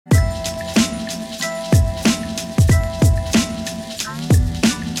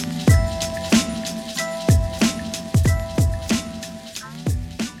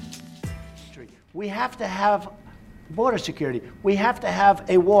We have to have border security. We have to have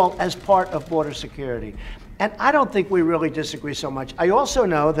a wall as part of border security. And I don't think we really disagree so much. I also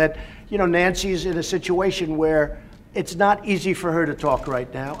know that, Nancy's in a situation where it's not easy for her to talk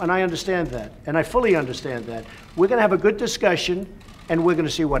right now, and I understand that, and I fully understand that. We're going to have a good discussion, and we're going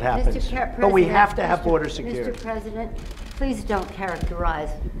to see what happens. But we have to have border security. Mr. President, please don't characterize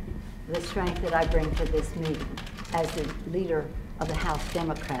the strength that I bring to this meeting as the leader of the House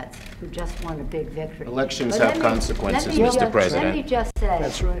Democrats who just won a big victory. Elections have consequences, Mr. President. Let me just say.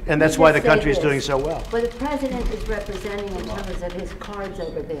 That's right. And that's why the country's doing so well. What the president is representing in terms of his cards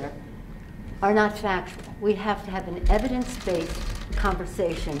over there are not factual. We have to have an evidence-based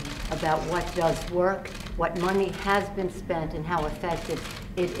conversation about what does work, what money has been spent, and how effective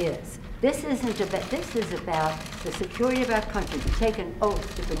it is. This is about the security of our country, to take an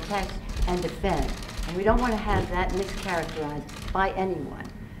oath to protect and defend. And we don't want to have that mischaracterized by anyone.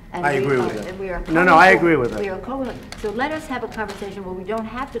 And I agree with that. We are No, I agree with that. We are so let us have a conversation where we don't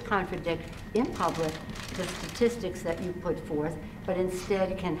have to contradict in public the statistics that you put forth, but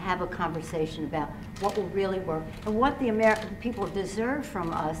instead can have a conversation about what will really work and what the American people deserve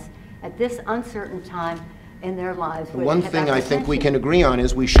from us at this uncertain time in their lives. The one thing I think we can agree on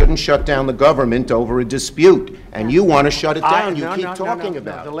is we shouldn't shut down the government over a dispute. And you want to shut it down. You keep talking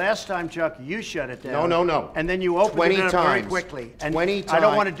about it. The last time, Chuck, you shut it down. No. And then you opened it up very quickly. And 20 times. I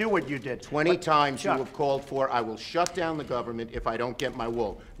don't want to do what you did. 20 times you have called for, I will shut down the government if I don't get my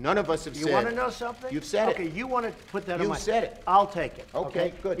wool. None of us have said. You want to know something? You've said it. Okay, you want to put that on my... You've said it. I'll take it.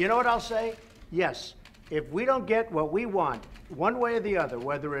 Okay, good. You know what I'll say? Yes. If we don't get what we want, one way or the other,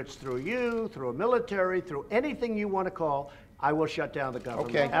 whether it's through you, through a military, through anything you want to call, I will shut down the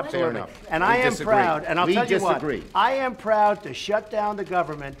government. Okay, absolutely. fair enough. And We I am disagree. proud, and I'll We tell you disagree. what, I am proud to shut down the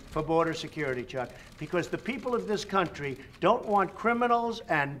government for border security, Chuck, because the people of this country don't want criminals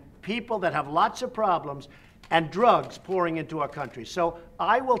and people that have lots of problems and drugs pouring into our country. So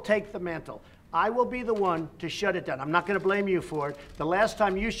I will take the mantle. I will be the one to shut it down. I'm not going to blame you for it. The last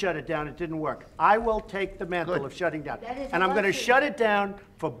time you shut it down, it didn't work. I will take the mantle of shutting down. And I'm going to shut it down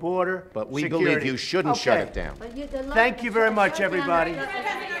for border security. But we believe you shouldn't shut it down. Thank you very much, everybody.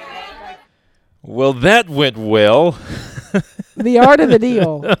 Well, that went well. The art of the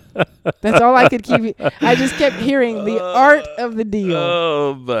deal. That's all I could keep. I just kept hearing the art of the deal.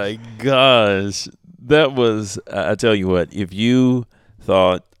 Oh, my gosh. That was, I tell you what, if you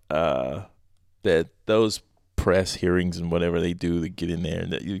thought that those press hearings and whatever they do to get in there,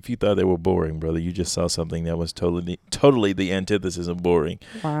 and if you thought they were boring, brother, you just saw something that was totally the antithesis of boring.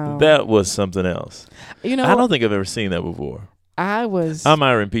 Wow. That was something else. You know, I don't think I've ever seen that before. I'm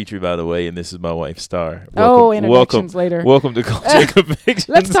Aaron Petrie, by the way, and this is my wife, Star. Introductions later. Welcome to Culture Convictions.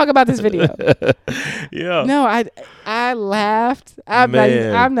 Let's talk about this video. Yeah. No, I laughed. I'm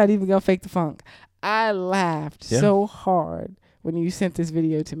not even gonna fake the funk. I laughed so hard when you sent this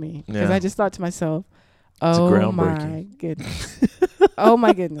video to me because I just thought to myself, "Oh my goodness, oh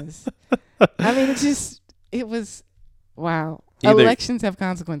my goodness." I mean, it was wow. Elections have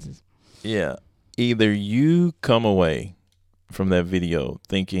consequences. Yeah, either you come away from that video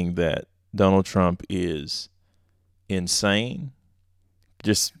thinking that Donald Trump is insane,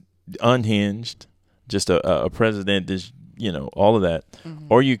 just unhinged, just a president, just, all of that,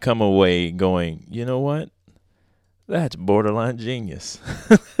 or you come away going, you know what? That's borderline genius.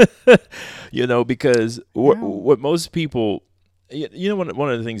 Because what most people, one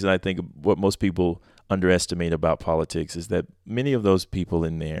of the things that I think what most people underestimate about politics is that many of those people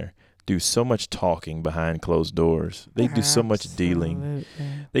in there do so much talking behind closed doors. They do so much dealing.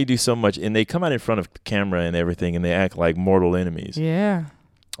 They do so much, and they come out in front of camera and everything, and they act like mortal enemies. Yeah.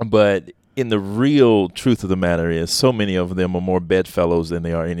 But in the real truth of the matter is, so many of them are more bedfellows than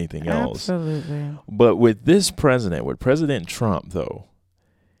they are anything else. Absolutely. But with this president, with President Trump, though,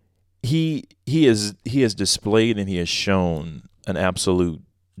 he has displayed and he has shown an absolute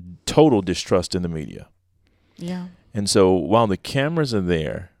total distrust in the media. Yeah. And so while the cameras are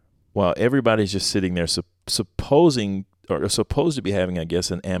there, while everybody's just sitting there supposed to be having, I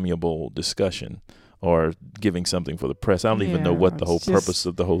guess, an amiable discussion or giving something for the press. I don't even know what the whole purpose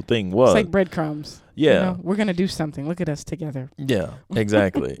of the whole thing was. It's like breadcrumbs. Yeah. We're going to do something. Look at us together. Yeah,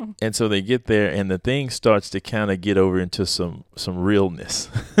 exactly. And so they get there and the thing starts to kind of get over into some realness.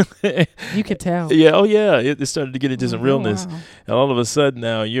 You could tell. Yeah. Oh, yeah. It started to get into some realness. Wow. And all of a sudden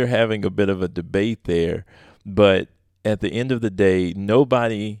now you're having a bit of a debate there. But at the end of the day,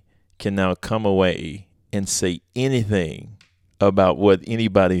 nobody can now come away and say anything about what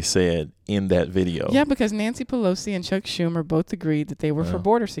anybody said in that video. Yeah, because Nancy Pelosi and Chuck Schumer both agreed that they were for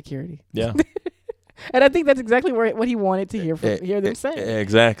border security. Yeah. And I think that's exactly what he wanted to hear them say.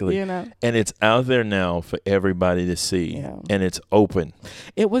 Exactly. You know? And it's out there now for everybody to see. Yeah. And it's open.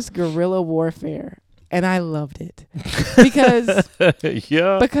 It was guerrilla warfare. And I loved it. Because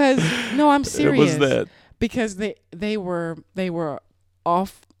yeah. Because no, I'm serious. It was that. Because they were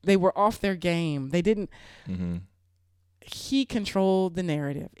off their game. They didn't He controlled the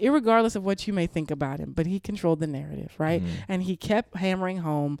narrative, irregardless of what you may think about him, but he controlled the narrative, right? And he kept hammering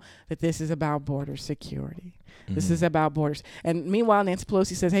home that this is about border security. This is about borders. And meanwhile, Nancy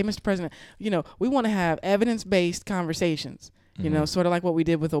Pelosi says, hey, Mr. President, we want to have evidence-based conversations, sort of like what we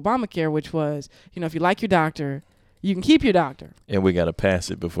did with Obamacare, which was, if you like your doctor, you can keep your doctor. And we got to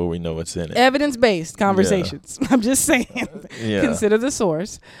pass it before we know what's in it. Evidence-based conversations. Yeah. I'm just saying, consider the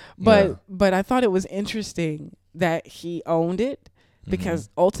source. But I thought it was interesting that he owned it because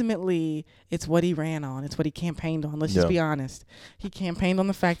ultimately it's what he ran on. It's what he campaigned on. Let's just be honest. He campaigned on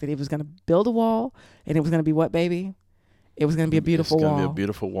the fact that he was going to build a wall, and it was going to be what, baby? It was going to be a beautiful wall. It's going to be a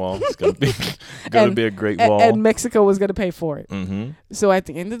beautiful wall. It's going to be a great wall. And Mexico was going to pay for it. So at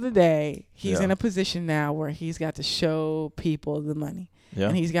the end of the day, he's in a position now where he's got to show people the money. Yeah.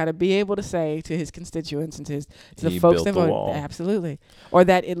 And he's got to be able to say to his constituents and to the folks that voted, absolutely. Or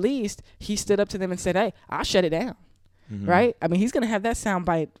that at least he stood up to them and said, hey, I'll shut it down. Right? I mean, he's going to have that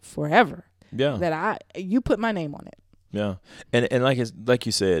soundbite forever. Yeah. That you put my name on it. Yeah. And like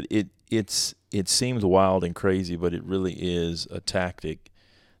you said, it seems wild and crazy, but it really is a tactic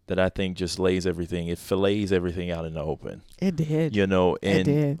that I think just it fillets everything out in the open. It did. It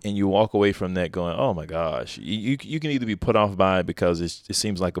did. And you walk away from that going, oh my gosh. You can either be put off by it because it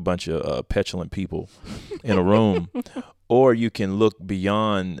seems like a bunch of petulant people in a room, or you can look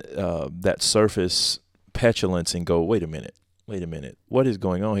beyond that surface petulance and go, wait a minute, what is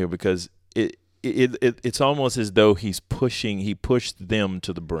going on here? Because it's almost as though he pushed them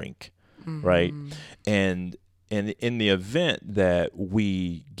to the brink, right? And in the event that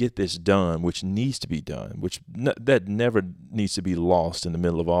we get this done, which needs to be done, that never needs to be lost in the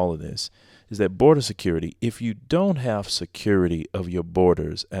middle of all of this, is that border security. If you don't have security of your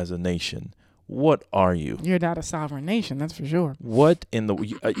borders as a nation, what are you? You're not a sovereign nation, that's for sure. What in the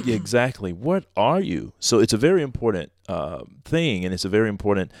exactly? What are you? So it's a very important thing, and it's a very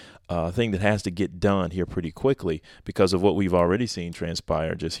important thing that has to get done here pretty quickly because of what we've already seen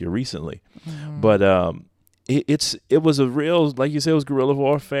transpire just here recently. But it was a real, like you said, it was guerrilla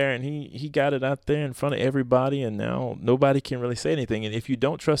warfare, and he got it out there in front of everybody, and now nobody can really say anything. And if you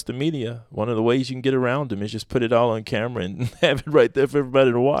don't trust the media, one of the ways you can get around them is just put it all on camera and have it right there for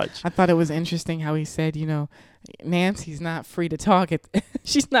everybody to watch. I thought it was interesting how he said, Nancy's not free to talk.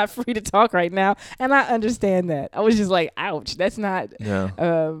 She's not free to talk right now, and I understand that. I was just like, ouch, that's not.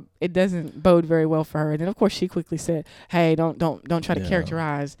 Yeah. It doesn't bode very well for her. And then of course she quickly said, "Hey, don't try to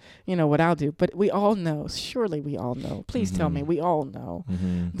characterize, what I'll do." But we all know, surely we all know. Please tell me, we all know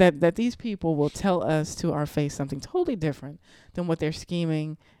that these people will tell us to our face something totally different than what they're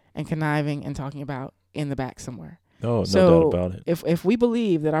scheming and conniving and talking about in the back somewhere. Oh, no doubt about it. If we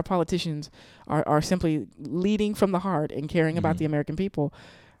believe that our politicians are simply leading from the heart and caring about the American people,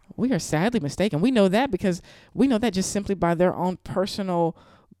 we are sadly mistaken. We know that because we know that just simply by their own personal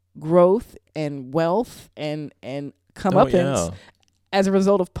growth and wealth and comeuppance as a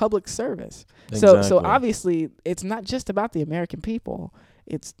result of public service. Exactly. So obviously it's not just about the American people.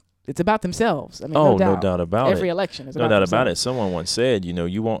 It's about themselves. I mean, no doubt about it. Every election is about themselves. No doubt about it. Someone once said,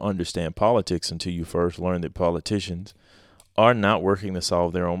 you won't understand politics until you first learn that politicians are not working to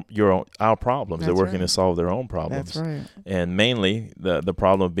solve our problems. They're working to solve their own problems. That's right. And mainly the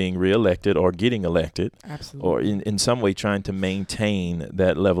problem of being reelected or getting elected. Absolutely. Or in some way trying to maintain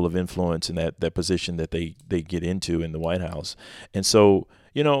that level of influence and that position that they get into in the White House. And so,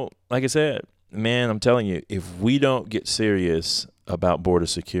 like I said, man, I'm telling you, if we don't get serious about border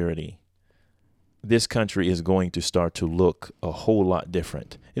security, this country is going to start to look a whole lot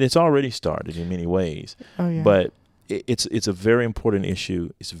different. And it's already started in many ways. Oh, yeah. But it's a very important issue.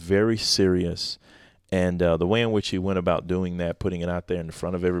 It's very serious. And the way in which he went about doing that, putting it out there in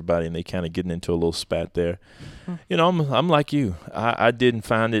front of everybody, and they kind of getting into a little spat there. I'm like you. I didn't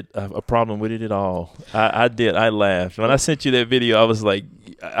find it a problem with it at all. I did. I laughed. When I sent you that video, I was like,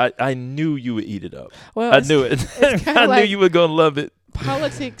 I knew you would eat it up. Well, I knew it. I knew you were going to love it.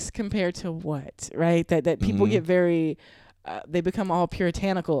 Politics compared to what, right? That people get very... they become all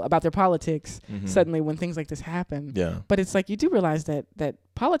puritanical about their politics suddenly when things like this happen. Yeah. But it's like you do realize that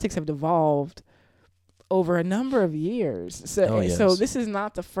politics have devolved over a number of years. So this is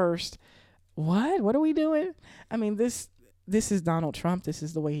not the first. What are we doing? I mean, this is Donald Trump. This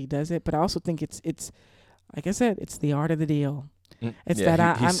is the way he does it. But I also think it's like I said, it's the art of the deal. It's that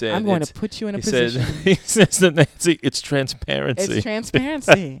I'm going to put you in a position. He says to Nancy, it's transparency. It's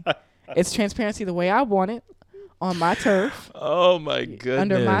transparency. It's transparency the way I want it on my turf. Oh, my goodness.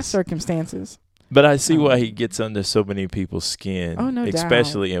 Under my circumstances. But I see why he gets under so many people's skin,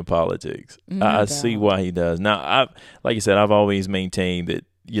 especially in politics. I see why he does. Now, like I said, I've always maintained that,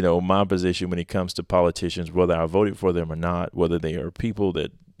 my position when it comes to politicians, whether I voted for them or not, whether they are people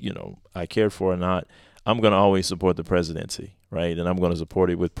that, I cared for or not, I'm going to always support the presidency, right? And I'm going to support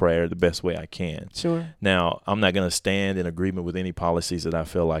it with prayer the best way I can. Sure. Now, I'm not going to stand in agreement with any policies that I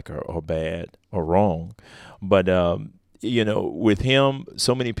feel like are bad or wrong. But, with him,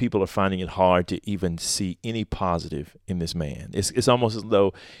 so many people are finding it hard to even see any positive in this man. It's almost as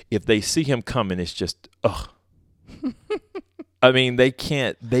though if they see him coming, it's just, ugh. I mean, they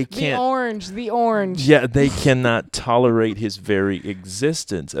can't. The orange. Yeah, they cannot tolerate his very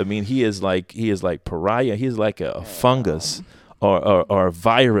existence. I mean, he is like pariah. He is like a fungus or a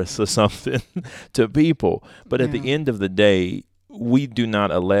virus or something to people. But at the end of the day, we do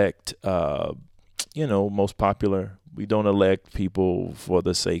not elect, most popular. We don't elect people for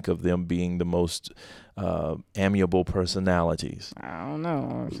the sake of them being the most amiable personalities. I don't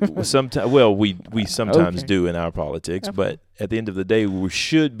know. We sometimes do in our politics, but at the end of the day, we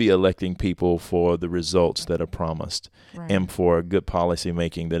should be electing people for the results that are promised and for good policy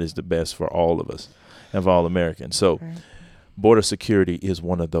making that is the best for all of us and for all Americans. So border security is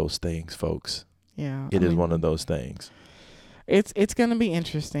one of those things, folks. Yeah. It is one of those things. It's going to be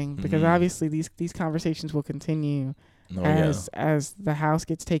interesting because obviously these conversations will continue as the House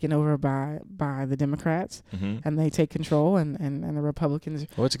gets taken over by the Democrats and they take control and the Republicans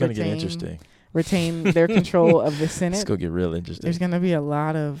it's going to get interesting. Retain their control of the Senate. It's going to get real interesting. There's going to be a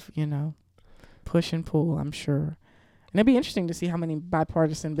lot of, push and pull, I'm sure. And it'd be interesting to see how many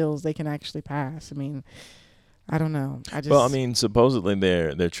bipartisan bills they can actually pass. I mean, I don't know. Supposedly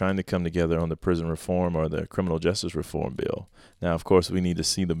they're trying to come together on the prison reform or the criminal justice reform bill. Now, of course, we need to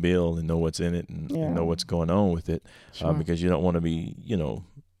see the bill and know what's in it and know what's going on with it, because you don't want to be,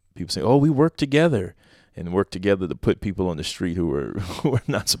 people say, "Oh, we work together," and work together to put people on the street who are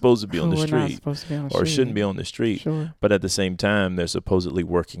not supposed to be on the street or shouldn't be on the street. Sure. But at the same time, they're supposedly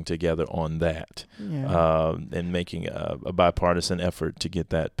working together on that and making a bipartisan effort to get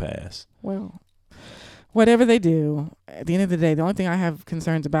that passed. Well, whatever they do, at the end of the day, the only thing I have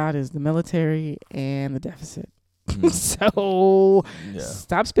concerns about is the military and the deficit. So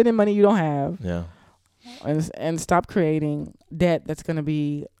stop spending money you don't have. Yeah. And stop creating debt that's going to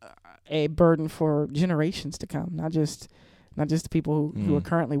be a burden for generations to come. Not just the people who are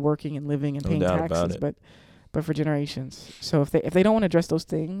currently working and living and paying taxes, but for generations. So if they don't want to address those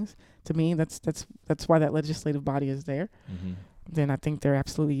things, to me, that's why that legislative body is there. Then I think they're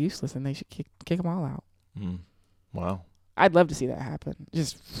absolutely useless and they should kick them all out. Wow. I'd love to see that happen.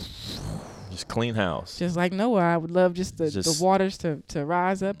 Just clean house. Just like Noah, I would love the waters to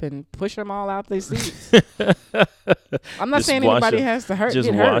rise up and push them all out their seats. I'm not saying anybody has to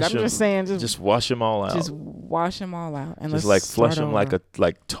get hurt. I'm just saying just wash them all out. Just wash them all out and just let's flush them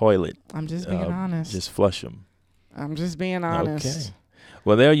like toilet. I'm just being honest. Just flush them. I'm just being honest. Okay.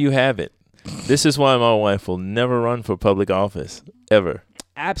 Well, there you have it. This is why my wife will never run for public office ever.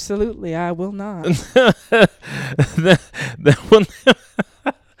 Absolutely, I will not. that one.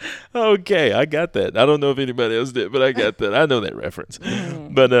 Okay, I got that. I don't know if anybody else did, but I got that. I know that reference.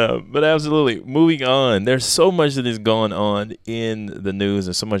 But absolutely. Moving on. There's so much that is going on in the news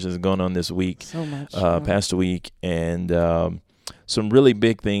and so much that is going on this week. So much. Past week, and some really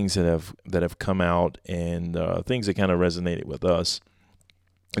big things that have come out and things that kind of resonated with us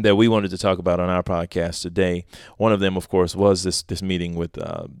that we wanted to talk about on our podcast today. One of them, of course, was this meeting with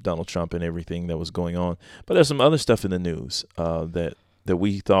Donald Trump and everything that was going on. But there's some other stuff in the news that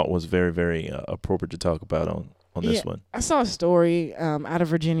we thought was very, very appropriate to talk about on this one. I saw a story out of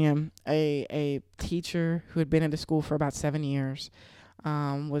Virginia. A teacher who had been at the school for about 7 years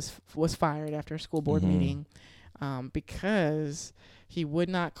was fired after a school board meeting because he would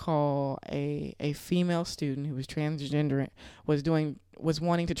not call a female student who was transgender, was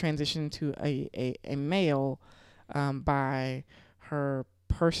wanting to transition to a male by her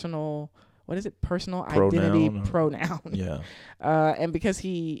personal identity pronoun. Yeah. And because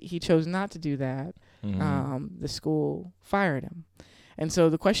he chose not to do that, the school fired him. And so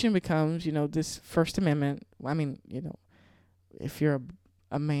the question becomes, this First Amendment, I mean, if you're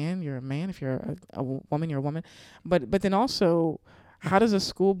a man, you're a man. If you're a woman, you're a woman. But then also, how does a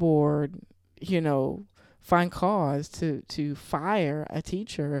school board, find cause to fire a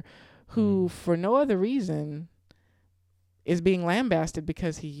teacher who, for no other reason, is being lambasted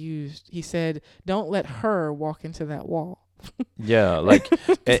because he said, "Don't let her walk into that wall." Yeah, like,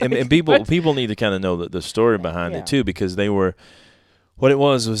 and people need to kind of know the story behind it too, because what it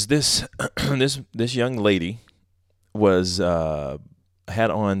was this this young lady was had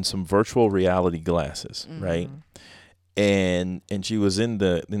on some virtual reality glasses, right? And she was in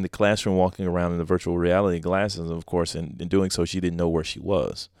the classroom walking around in the virtual reality glasses, and of course, in doing so, she didn't know where she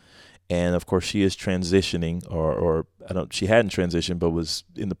was. And of course, she is transitioning, or she hadn't transitioned, but was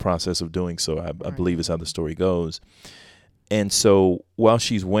in the process of doing so. I believe is how the story goes. And so while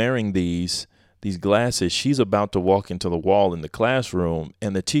she's wearing these glasses, she's about to walk into the wall in the classroom,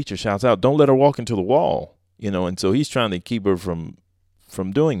 and the teacher shouts out, "Don't let her walk into the wall," And so he's trying to keep her from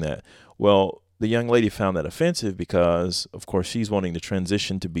doing that. Well, the young lady found that offensive because, of course, she's wanting to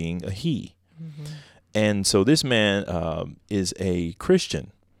transition to being a he. And so this man is a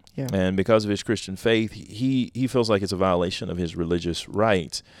Christian. Yeah. And because of his Christian faith, he feels like it's a violation of his religious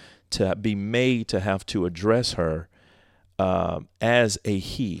rights to be made to have to address her as a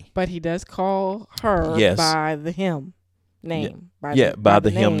he. But he does call her by the him name. By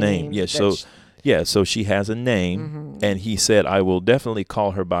the him name. Yes. So she has a name, and he said, "I will definitely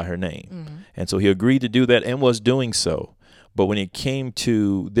call her by her name." And so he agreed to do that and was doing so. But when it came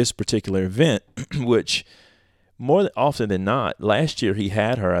to this particular event, which more often than not, last year he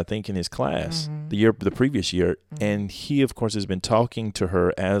had her, I think, in his class, the previous year, and he, of course, has been talking to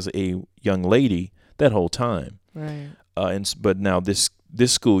her as a young lady that whole time. Right. But now this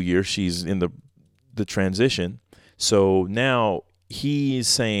school year, she's in the transition. So now he's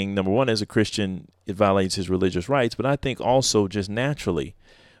saying, number one, as a Christian, it violates his religious rights. But I think also just naturally,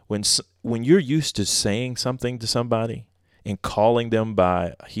 when you're used to saying something to somebody and calling them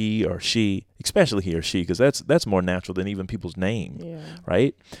by he or she, especially he or she, because that's more natural than even people's name,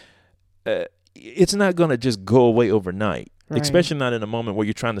 right? It's not going to just go away overnight, especially not in a moment where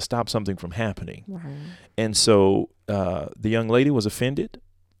you're trying to stop something from happening. Right. And so the young lady was offended,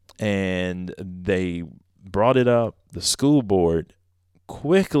 and they brought it up. The school board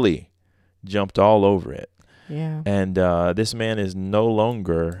quickly jumped all over it. Yeah. And this man is no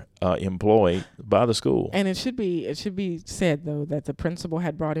longer employed by the school. And it should be said, though, that the principal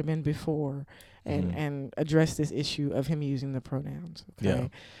had brought him in before and addressed this issue of him using the pronouns. Okay.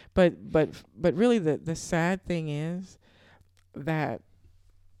 Yeah. But really the sad thing is that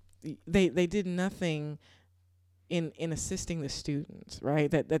they did nothing in assisting the students,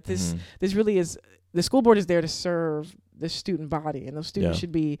 right? That this really is, the school board is there to serve the student body, and those students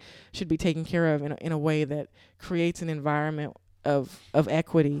should be taken care of in a way that creates an environment of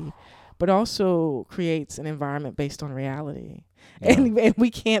equity, but also creates an environment based on reality. Yeah. And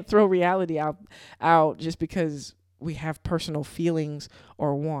we can't throw reality out just because we have personal feelings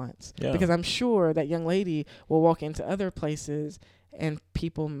or wants. Yeah. Because I'm sure that young lady will walk into other places and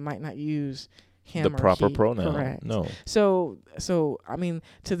people might not use him the or proper he. pronoun. Correct. No. So I mean,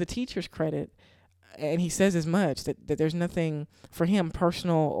 to the teacher's credit, and he says as much, that there's nothing for him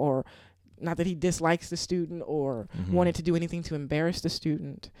personal, or not that he dislikes the student or wanted to do anything to embarrass the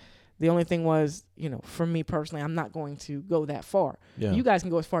student. The only thing was, for me personally, I'm not going to go that far. Yeah. You guys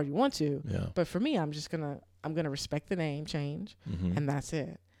can go as far as you want to, but for me, I'm gonna respect the name change, and that's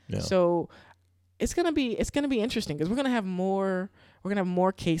it. Yeah. So it's gonna be interesting, because we're gonna have more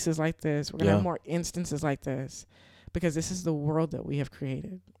cases like this. We're gonna have more instances like this, because this is the world that we have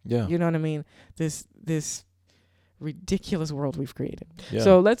created. Yeah. You know what I mean? This ridiculous world we've created. Yeah.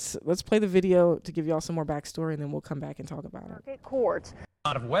 So let's play the video to give y'all some more backstory, and then we'll come back and talk about it. Court.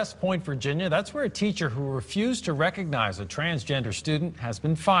 Out of West Point, Virginia, that's where a teacher who refused to recognize a transgender student has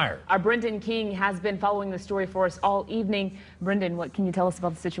been fired. Our Brendan King has been following the story for us all evening. Brendan, what can you tell us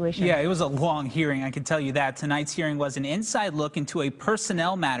about the situation? Yeah, it was a long hearing, I can tell you that. Tonight's hearing was an inside look into a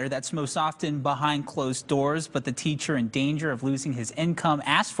personnel matter that's most often behind closed doors, but the teacher, in danger of losing his income,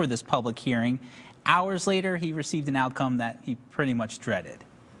 asked for this public hearing. Hours later, he received an outcome that he pretty much dreaded.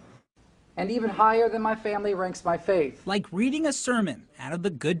 And even higher than my family ranks my faith. Like reading a sermon out of the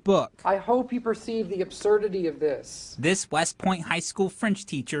good book. I hope you perceive the absurdity of this. This West Point High School French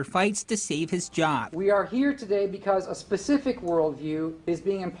teacher fights to save his job. We are here today because a specific worldview is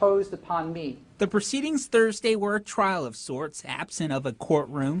being imposed upon me. The proceedings Thursday were a trial of sorts, absent of a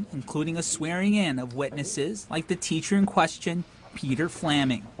courtroom, including a swearing in of witnesses like the teacher in question, Peter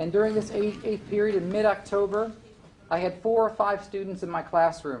Flaming. And during this eighth period in mid-October, I had 4 or 5 students in my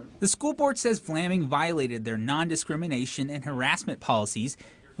classroom. The school board says Flaming violated their non-discrimination and harassment policies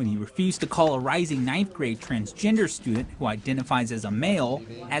when he refused to call a rising 9th grade transgender student who identifies as a male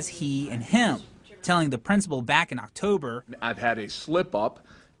as he and him, telling the principal back in October, "I've had a slip up,"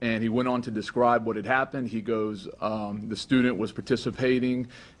 and he went on to describe what had happened. He goes, the student was participating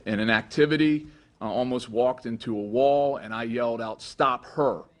in an activity almost walked into a wall, and I yelled out, "Stop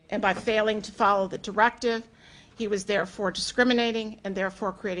her." And by failing to follow the directive, he was therefore discriminating and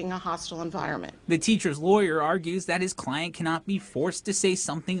therefore creating a hostile environment. The teacher's lawyer argues that his client cannot be forced to say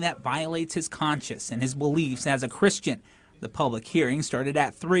something that violates his conscience and his beliefs as a Christian. The public hearing started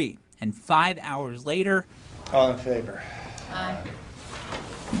at 3, and 5 hours later, all in favor? Aye.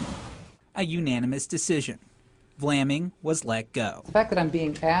 A unanimous decision. Vlaming was let go. The fact that I'm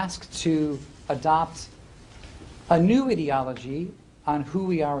being asked to adopt a new ideology on who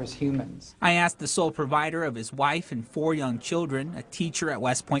we are as humans. I asked the sole provider of his wife and 4 young children, a teacher at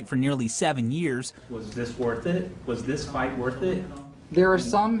West Point for nearly 7 years. Was this worth it? Was this fight worth it? There are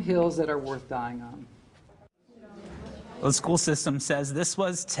some hills that are worth dying on. The school system says this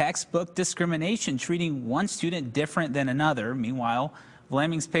was textbook discrimination, treating one student different than another. Meanwhile,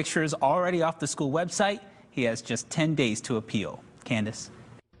 Vlaming's picture is already off the school website. He has just 10 days to appeal. Candace.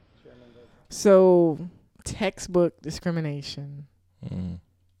 So, textbook discrimination.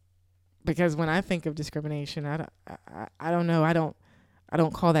 Because when I think of discrimination, I don't know. I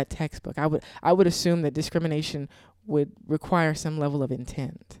don't call that textbook. I would assume that discrimination would require some level of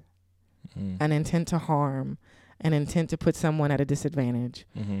intent, an intent to harm, an intent to put someone at a disadvantage,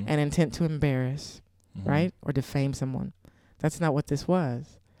 an intent to embarrass, right, or defame someone. That's not what this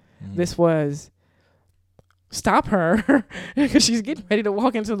was. This was stop her because she's getting ready to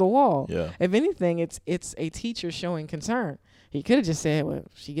walk into the wall. Yeah. If anything, it's a teacher showing concern. He could have just said, well,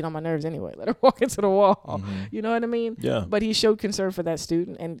 she get on my nerves anyway. Let her walk into the wall. You know what I mean? Yeah. But he showed concern for that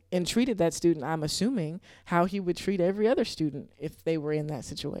student and treated that student, I'm assuming, how he would treat every other student if they were in that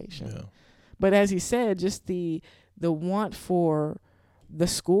situation. Yeah. But as he said, just the want for the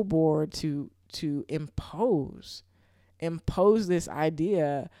school board to impose this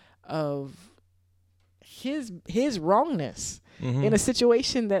idea of his wrongness in a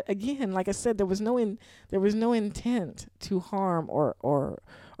situation that, again, like I said, there was no intent to harm or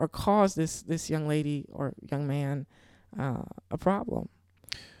cause this young lady or young man a problem.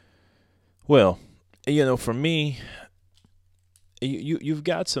 Well, for me, you've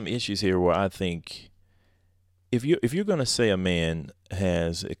got some issues here where I think if you're going to say a man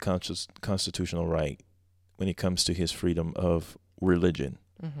has a constitutional right when it comes to his freedom of religion,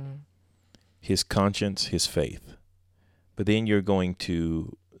 his conscience, his faith, but then you're going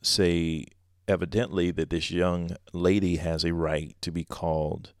to say evidently that this young lady has a right to be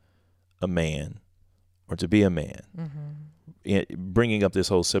called a man or to be a man, bringing up this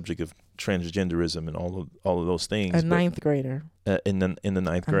whole subject of transgenderism and all of those things. A ninth grader. In the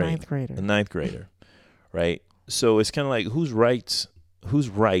ninth grade. A ninth grader, right? So it's kind of like whose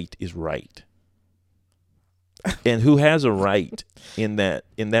right is right, and who has a right in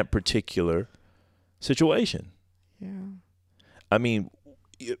that particular situation. Yeah. I mean,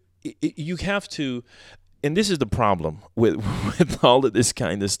 you have to, and this is the problem with all of this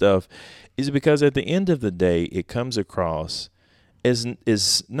kind of stuff, is because at the end of the day, it comes across as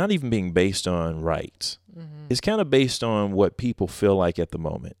not even being based on rights. It's kind of based on what people feel like at the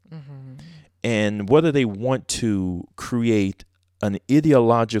moment, and whether they want to create an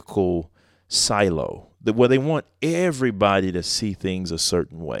ideological silo where they want everybody to see things a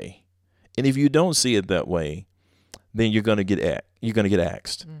certain way, and if you don't see it that way, then you're going to get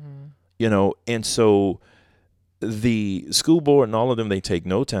axed, and so the school board and all of them, they take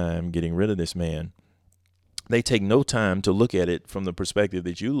no time getting rid of this man. They take no time to look at it from the perspective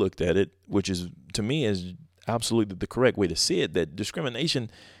that you looked at it, which is, to me, is absolutely the correct way to see it, that discrimination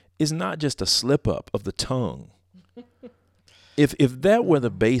is not just a slip up of the tongue. If that were the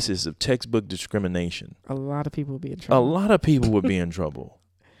basis of textbook discrimination, a lot of people would be in trouble. A lot of people would be in trouble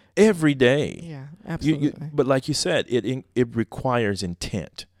every day. Yeah, absolutely. But like you said, it requires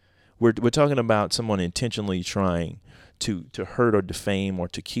intent. We're talking about someone intentionally trying to hurt or defame or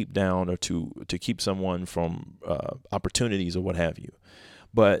to keep down or to keep someone from opportunities or what have you.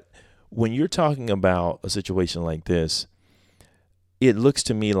 But when you're talking about a situation like this, it looks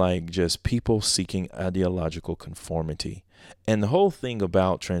to me like just people seeking ideological conformity. And the whole thing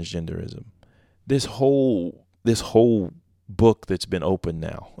about transgenderism, this whole book that's been opened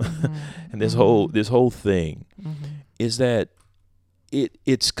now, and this whole thing is that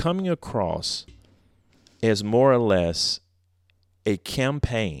it's coming across as more or less a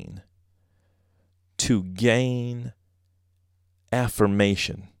campaign to gain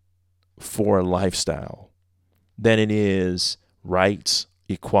affirmation for a lifestyle than it is rights,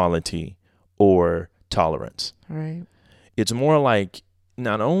 equality, or tolerance. Right. It's more like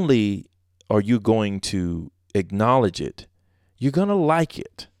not only are you going to acknowledge it, you're going to like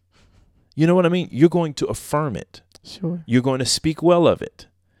it. You know what I mean? You're going to affirm it. Sure. You're going to speak well of it.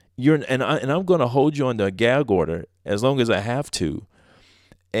 I'm going to hold you under a gag order as long as I have to,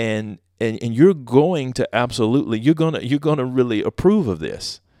 and you're going to you're going to really approve of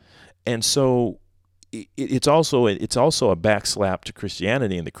this, and so it's also a backslap to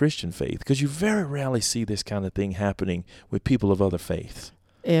Christianity and the Christian faith, because you very rarely see this kind of thing happening with people of other faiths.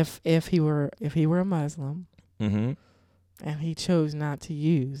 If he were a Muslim, mm-hmm. and he chose not to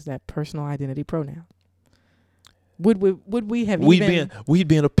use that personal identity pronoun, would we have we'd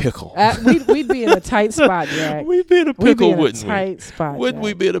be in a pickle. We'd be in a tight spot, Jack. We'd be in a pickle, wouldn't we? Tight spot. Wouldn't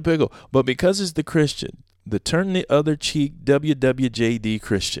we be in a pickle? But because it's the Christian, the turn the other cheek, WWJD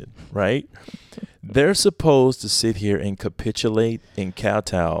Christian, right? They're supposed to sit here and capitulate and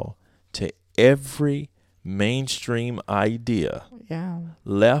kowtow to every mainstream idea,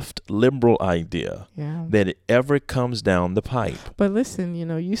 left liberal idea that it ever comes down the pipe. But listen,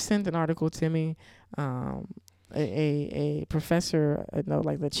 you sent an article to me, a professor,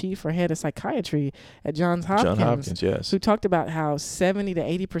 like the chief or head of psychiatry at Johns Hopkins, yes, who talked about how 70 to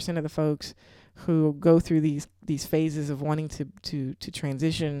 80% of the folks who go through these phases of wanting to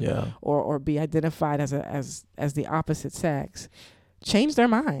transition or be identified as the opposite sex change their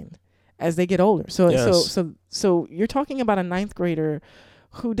mind as they get older. So you're talking about a ninth grader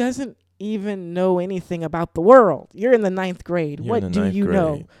who doesn't even know anything about the world. You're in the ninth grade. What do you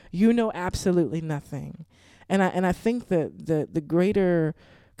know? You know absolutely nothing. And I think that the greater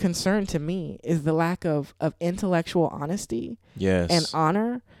concern to me is the lack of intellectual honesty and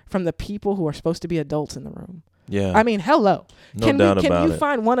honor from the people who are supposed to be adults in the room. Yeah. I mean, hello. Can you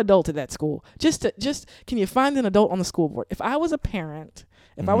find one adult at that school? Just can you find an adult on the school board? If I was a parent,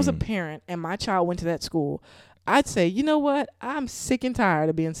 and my child went to that school, I'd say, you know what? I'm sick and tired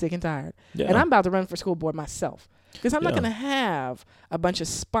of being sick and tired. Yeah. And I'm about to run for school board myself, because I'm not going to have a bunch of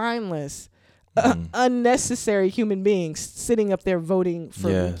spineless, unnecessary human beings sitting up there voting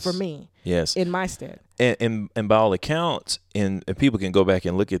for me in my stead. And by all accounts, and people can go back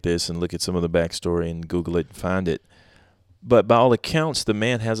and look at this and look at some of the backstory and Google it and find it, but by all accounts, the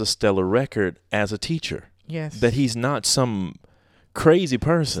man has a stellar record as a teacher. Yes. That he's not some crazy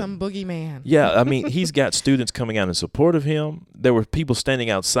person. Some boogeyman. Yeah, I mean, he's got students coming out in support of him. There were people standing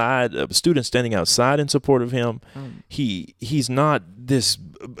outside, students standing outside in support of him. He's not this,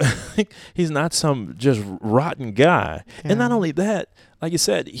 he's not some just rotten guy. Yeah. And not only that, like you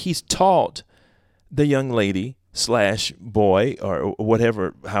said, he's taught the young lady / boy or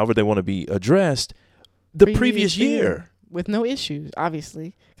whatever, however they want to be addressed, the previous year. With no issues,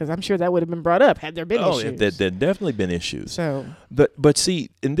 obviously, because I'm sure that would have been brought up had there been issues. Oh, there'd definitely been issues. So, but see,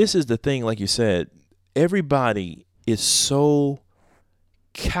 and this is the thing, like you said, everybody is so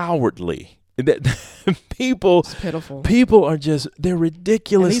cowardly that people, it's pitiful. People are just, they're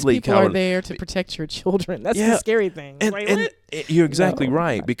ridiculously and these people cowardly. are there to protect your children. That's the scary thing. And you're exactly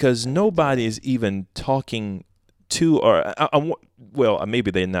right, because nobody is even talking to, or well,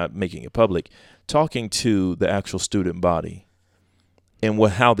 maybe they're not making it public, talking to the actual student body and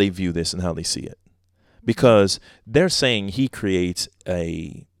how they view this and how they see it, because they're saying he creates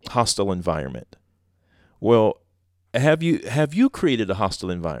a hostile environment. Well, have you created a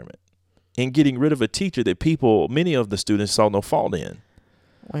hostile environment in getting rid of a teacher that many of the students saw no fault in?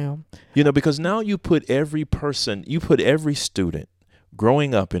 Well, because now you put every student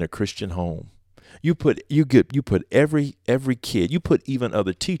growing up in a Christian home. You put every kid, you put even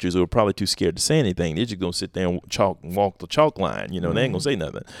other teachers who are probably too scared to say anything. They're just going to sit there and walk the chalk line. They ain't going to say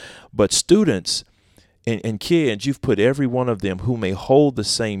nothing. But students and kids, you've put every one of them who may hold the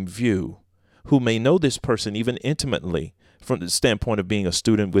same view, who may know this person even intimately from the standpoint of being a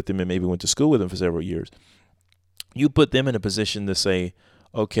student with them and maybe went to school with them for several years. You put them in a position to say,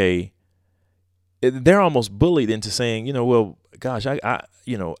 okay, they're almost bullied into saying, well, gosh,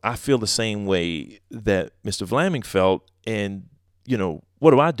 I feel the same way that Mr. Vlaming felt, and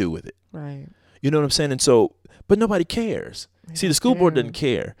what do I do with it? Right. You know what I'm saying? And so, but nobody cares. See, the school board doesn't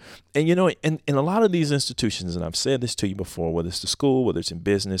care. And in a lot of these institutions, and I've said this to you before, whether it's the school, whether it's in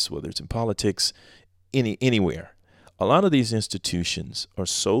business, whether it's in politics, anywhere, a lot of these institutions are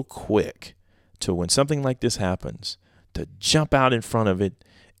so quick to, when something like this happens, to jump out in front of it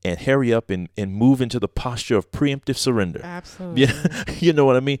and hurry up and move into the posture of preemptive surrender. Absolutely. You know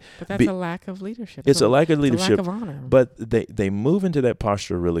what I mean? But that's a lack of leadership. It's a lack of leadership. It's a lack of honor. But they move into that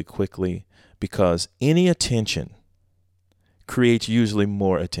posture really quickly, because any attention creates usually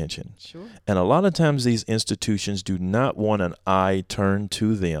more attention. Sure. And a lot of times these institutions do not want an eye turned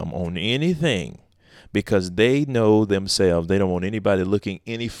to them on anything, because they know themselves they don't want anybody looking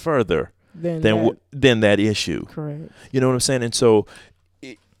any further than that issue. Correct. You know what I'm saying? And so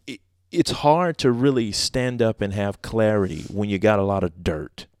it's hard to really stand up and have clarity when you got a lot of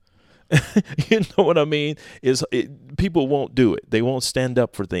dirt. You know what I mean? People won't do it. They won't stand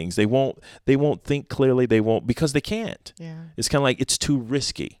up for things. They won't think clearly. They won't, because they can't. Yeah. It's kind of like it's too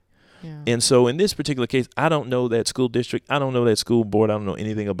risky. Yeah. And so in this particular case, I don't know that school district. I don't know that school board. I don't know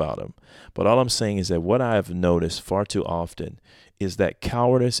anything about them. But all I'm saying is that what I've noticed far too often is that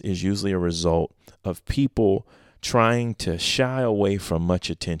cowardice is usually a result of people trying to shy away from much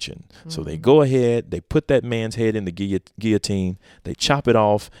attention. So they go ahead, they put that man's head in the guillotine, they chop it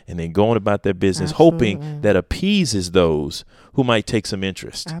off, and then go on about their business, hoping that appeases those who might take some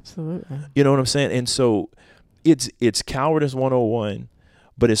interest. Absolutely. You know what I'm saying? And so it's cowardice 101,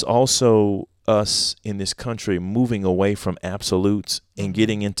 but it's also us in this country moving away from absolutes and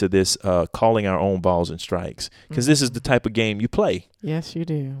getting into this calling our own balls and strikes, because this is the type of game you play. Yes, you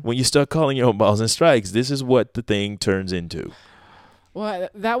do. When you start calling your own balls and strikes, this is what the thing turns into. Well,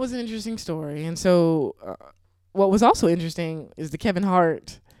 that was an interesting story. And so what was also interesting is the Kevin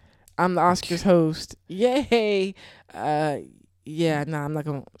Hart, I'm the Oscars host. Yay. I'm not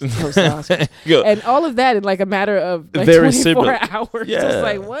going to host the Oscars. And all of that in like a matter of like very 24 similar. hours. Yeah. It's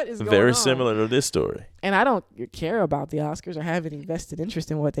like, what is going on? Very similar to this story. And I don't care about the Oscars or have any vested interest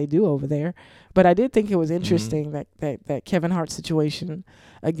in what they do over there. But I did think it was interesting that Kevin Hart situation,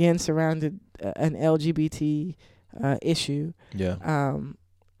 again, surrounded an LGBT issue. Yeah.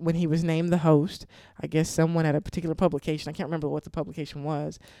 When he was named the host, I guess someone at a particular publication, I can't remember what the publication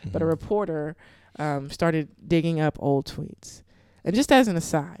was, but a reporter started digging up old tweets. And just as an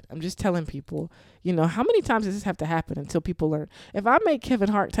aside, I'm just telling people, how many times does this have to happen until people learn? If I make Kevin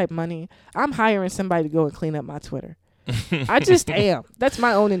Hart type money, I'm hiring somebody to go and clean up my Twitter. I just am. That's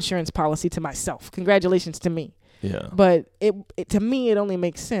my own insurance policy to myself. Congratulations to me. Yeah. But it to me, it only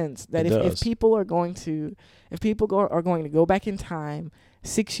makes sense that if people are going to go back in time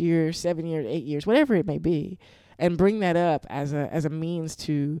 6 years, 7 years, 8 years, whatever it may be, and bring that up as a means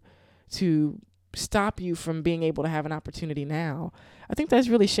to stop you from being able to have an opportunity now, I think that's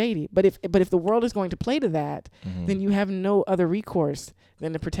really shady. But if the world is going to play to that, then you have no other recourse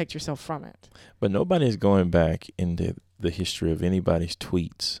than to protect yourself from it. But nobody's going back into the history of anybody's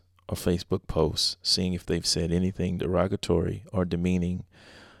tweets or Facebook posts, seeing if they've said anything derogatory or demeaning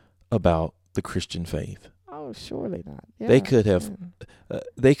about the Christian faith. Oh, surely not. Yeah, they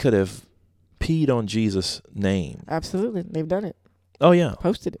could have peed on Jesus' name. Absolutely, they've done it. Oh yeah,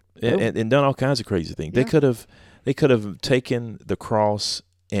 posted it and done all kinds of crazy things. Yeah. They could have taken the cross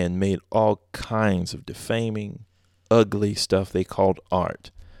and made all kinds of defaming, ugly stuff they called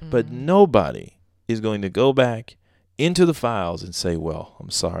art. But nobody is going to go back into the files and say, well,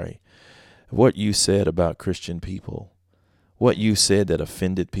 I'm sorry, what you said about Christian people, what you said that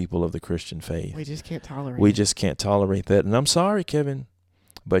offended people of the Christian faith. We just can't tolerate it. We just can't tolerate that. And I'm sorry, Kevin,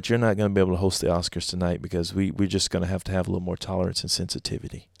 but you're not going to be able to host the Oscars tonight because we're just going to have a little more tolerance and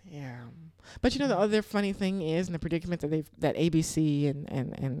sensitivity. Yeah. But the other funny thing is, and the predicament that ABC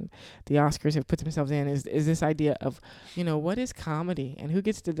and the Oscars have put themselves in is this idea of, what is comedy and who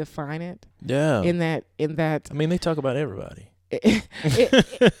gets to define it? Yeah. In that I mean, they talk about everybody.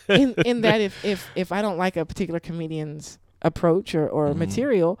 in that if I don't like a particular comedian's approach or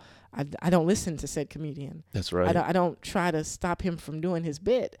material, I don't listen to said comedian. That's right. I don't try to stop him from doing his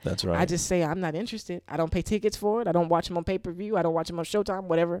bit. That's right. I just say I'm not interested. I don't pay tickets for it. I don't watch him on pay-per-view. I don't watch him on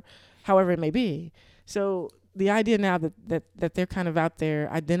Showtime, however it may be. So the idea now that they're kind of out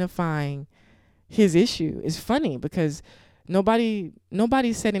there identifying his issue is funny because nobody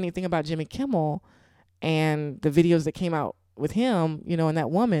said anything about Jimmy Kimmel and the videos that came out with him, and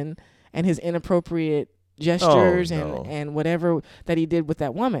that woman and his inappropriate gestures and whatever that he did with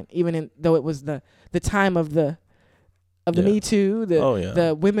that woman, though it was the time of the Me Too,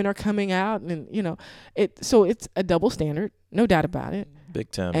 the women are coming out, and so it's a double standard, no doubt about it. Big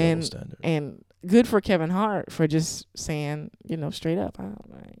time double standard. And good for Kevin Hart for just saying, straight up,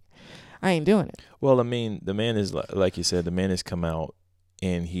 I ain't doing it. Well, I mean, the man is, like you said, the man has come out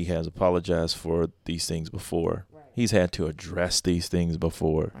and he has apologized for these things before. Right. He's had to address these things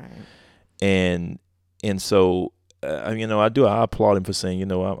before. Right. And so, I applaud him for saying,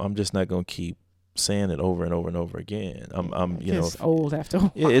 I'm just not going to keep saying it over and over and over again. It's old after a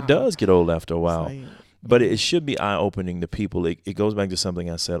while. It does get old after a while. But it should be eye-opening to people. It goes back to something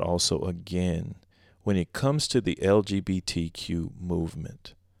I said also again. When it comes to the LGBTQ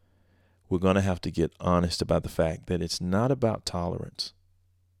movement, we're going to have to get honest about the fact that it's not about tolerance.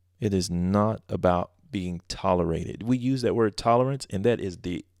 It is not about being tolerated. We use that word tolerance, and that is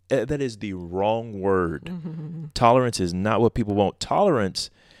the wrong word. Mm-hmm. Tolerance is not what people want. Tolerance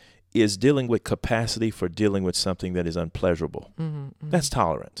is dealing with capacity for dealing with something that is unpleasurable. Mm-hmm. That's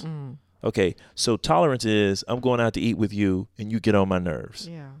tolerance. Mm-hmm. Okay, so tolerance is I'm going out to eat with you and you get on my nerves.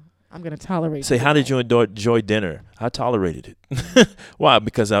 Yeah. I'm going to tolerate. Say, how did you enjoy dinner? I tolerated it. Why?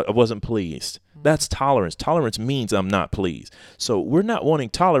 Because I wasn't pleased. That's tolerance. Tolerance means I'm not pleased. So we're not wanting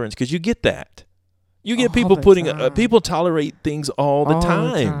tolerance because you get that. You get people people tolerate things all the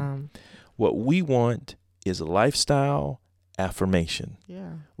time. What we want is a lifestyle affirmation.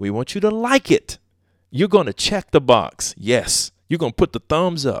 Yeah. We want you to like it. You're going to check the box. Yes. You're going to put the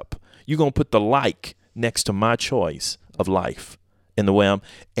thumbs up. You're going to put the like next to my choice of life in the way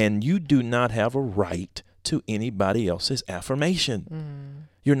and you do not have a right to anybody else's affirmation.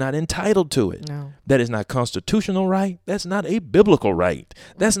 You're not entitled to it. No. That is not constitutional right. That's not a biblical right.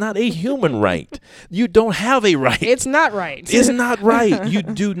 That's not a human right. You don't have a right. It's not right. It's not right. You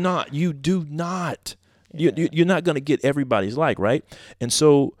do not. You do not. Yeah. You're not going to get everybody's like, right? And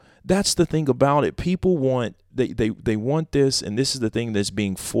so that's the thing about it. People want, they want this, and this is the thing that's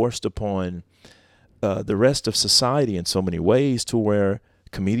being forced upon the rest of society in so many ways, to where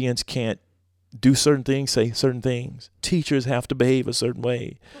comedians can't do certain things, say certain things. Teachers have to behave a certain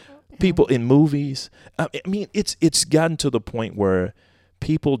way. People in movies. I mean, it's gotten to the point where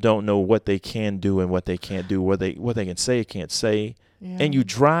people don't know what they can do and what they can't do, what they can say or can't say. Yeah. And you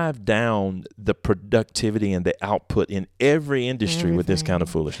drive down the productivity and the output in every industry with this kind of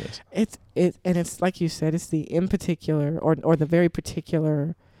foolishness. It's like you said, it's the in particular or the very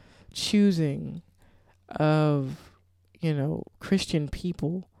particular choosing of, Christian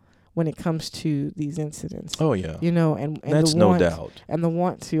people when it comes to these incidents. Oh yeah. And that's no doubt. And the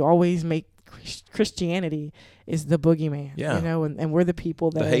want to always make Christianity is the boogeyman. Yeah. And we're the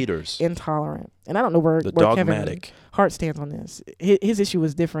people that the haters, intolerant. And I don't know where Kevin Hart stands on this. His issue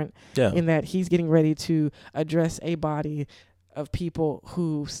was different in that he's getting ready to address a body of people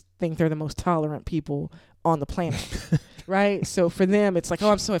who think they're the most tolerant people on the planet. Right? So for them, it's like,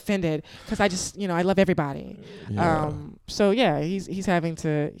 oh, I'm so offended because I just, I love everybody. Yeah. So yeah, he's having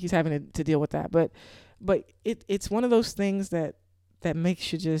to deal with that. But it's one of those things that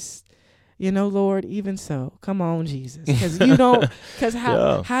makes you just, Lord, even so, come on, Jesus, because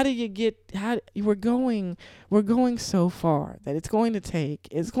how do you get, we're going so far that it's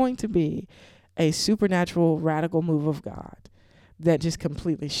going to be a supernatural radical move of God that just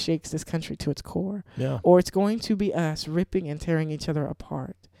completely shakes this country to its core. Yeah. Or it's going to be us ripping and tearing each other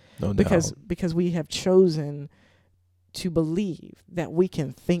apart. No doubt. Because we have chosen to believe that we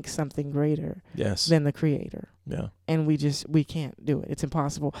can think something greater than the Creator. Yeah. And we can't do it. It's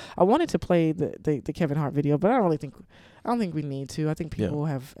impossible. I wanted to play the Kevin Hart video, but I don't think we need to. I think people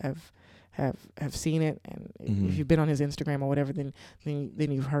have seen it, and if you've been on his Instagram or whatever, then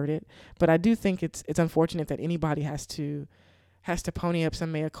you've heard it. But I do think it's unfortunate that anybody has to pony up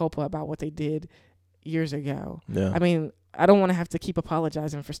some mea culpa about what they did years ago. Yeah. I mean, I don't want to have to keep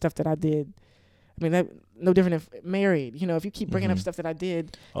apologizing for stuff that I did. I mean, that no different if married. If you keep bringing up stuff that I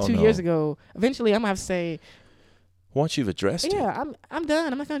did 2 years ago, eventually I'm going to have to say, once you've addressed it. Yeah, I'm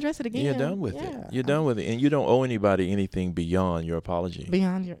done. I'm not going to address it again. You're done with it. You're done with it. And you don't owe anybody anything beyond your apology.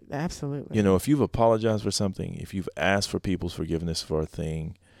 Absolutely. If you've apologized for something, if you've asked for people's forgiveness for a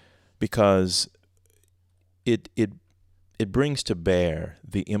thing, because it brings to bear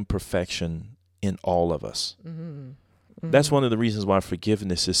the imperfection in all of us. That's one of the reasons why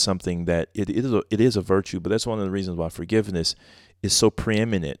forgiveness is something that it is a virtue, but that's one of the reasons why forgiveness is so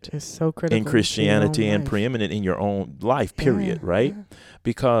preeminent. It's so critical in Christianity and preeminent in your own life, period, right? Yeah.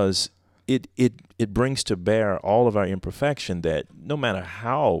 Because it brings to bear all of our imperfection, that no matter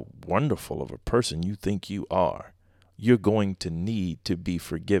how wonderful of a person you think you are, you're going to need to be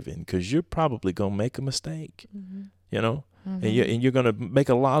forgiven, because you're probably going to make a mistake, and you're going to make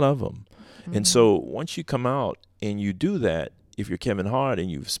a lot of them. And so once you come out and you do that, if you're Kevin Hart and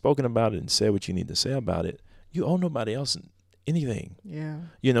you've spoken about it and said what you need to say about it, you owe nobody else anything. Yeah.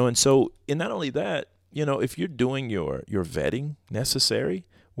 And so, and not only that, if you're doing your vetting necessary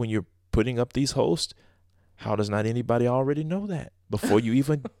when you're putting up these hosts, how does not anybody already know that before you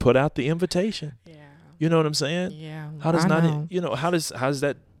even put out the invitation? Yeah. You know what I'm saying? Yeah. How does how does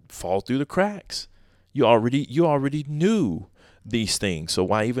that fall through the cracks? You already knew these things, so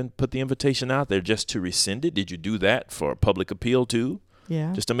why even put the invitation out there just to rescind it? Did you do that for public appeal too?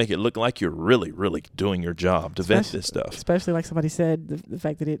 Yeah. Just to make it look like you're really, really doing your job to vet this stuff. Especially like somebody said, the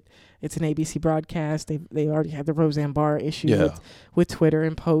fact that it's an ABC broadcast. They already had the Roseanne Barr issue with Twitter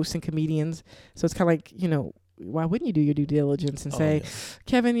and posts and comedians. So it's kind of like, why wouldn't you do your due diligence and say,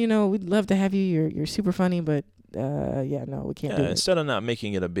 Kevin, we'd love to have you. You're super funny, but no, we can't do it. Instead of not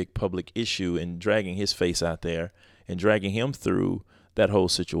making it a big public issue and dragging his face out there and dragging him through that whole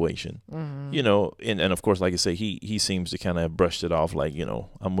situation. You know, and of course, like I say, he seems to kind of have brushed it off like, you know,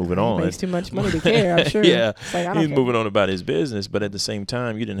 I'm moving on. He makes too much money to care, I'm sure. Yeah, It's like, I don't he's care. moving on about his business, but at the same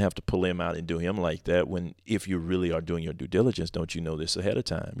time, you didn't have to pull him out and do him like that. When if you really are doing your due diligence, don't you know this ahead of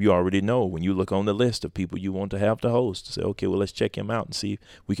time? You already know when you look on the list of people you want to have the host to say, okay, well, let's check him out and see if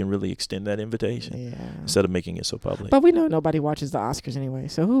we can really extend that invitation instead of making it so public. But we know nobody watches the Oscars anyway,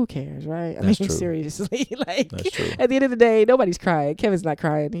 so who cares, right? I mean, true. seriously, like That's true. at the end of the day, nobody's crying. Kevin's not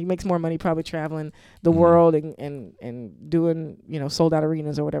crying. He makes more money probably traveling the world and doing, you know, sold out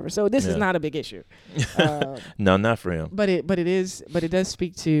arenas or whatever. So this is not a big issue. No, not for him. But it does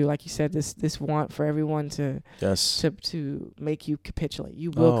speak to, like you said, this want for everyone to make you capitulate.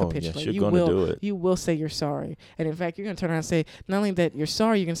 You will capitulate. Yes, you're going to do it. You will say you're sorry, and in fact, you're going to turn around and say not only that you're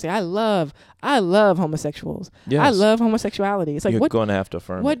sorry, you're going to say I love homosexuals. Yes. I love homosexuality. It's like you're going to have to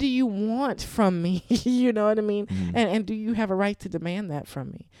affirm. What it. do you want from me? You know what I mean? And do you have a right to demand that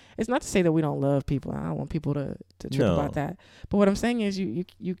from me? It's not to say that we don't love people. I don't want people to trip about that. But what I'm saying is you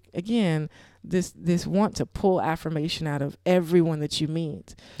again, this want to pull affirmation out of everyone that you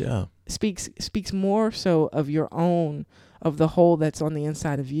meet. Yeah. Speaks more so of your own, of the hole that's on the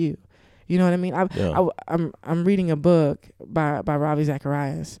inside of you. You know what I mean? I'm reading a book by Ravi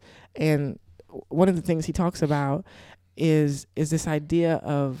Zacharias, and one of the things he talks about is this idea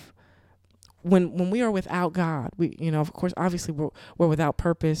of when we are without God, we, you know, of course, obviously we're without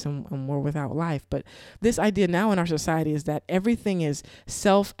purpose and we're without life. But this idea now in our society is that everything is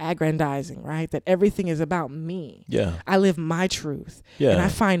self-aggrandizing, right? That everything is about me. Yeah. I live my truth. Yeah. And I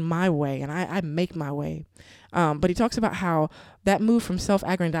find my way and I make my way. But he talks about how that move from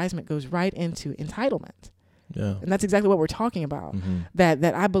self-aggrandizement goes right into entitlement. Yeah. And that's exactly what we're talking about. Mm-hmm.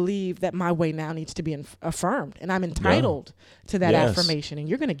 That I believe that my way now needs to be affirmed, and I'm entitled to that affirmation, and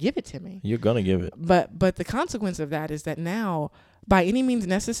you're going to give it to me. You're going to give it. But the consequence of that is that now, by any means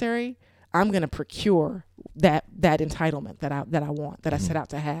necessary, I'm going to procure that entitlement that I want, that I set out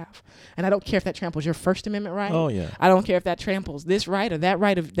to have. And I don't care if that tramples your First Amendment right. Oh, yeah. I don't care if that tramples this right or that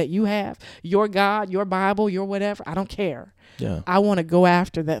right that you have, your God, your Bible, your whatever. I don't care. Yeah. I want to go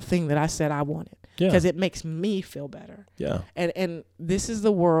after that thing that I said I wanted. Because Yeah. it makes me feel better. Yeah. And this is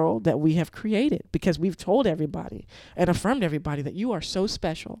the world that we have created because we've told everybody and affirmed everybody that you are so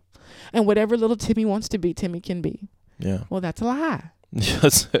special. And whatever little Timmy wants to be, Timmy can be. Yeah. Well, that's a lie.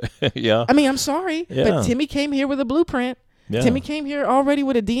 Yes. Yeah. I mean, I'm sorry, Yeah. but Timmy came here with a blueprint. Yeah. Timmy came here already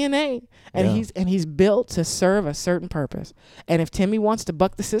with a DNA, and he's built to serve a certain purpose. And if Timmy wants to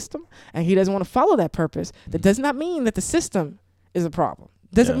buck the system and he doesn't want to follow that purpose, that does not mean that the system is a problem.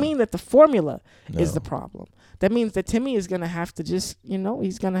 Doesn't mean that the formula is the problem. That means that Timmy is going to have to just, you know,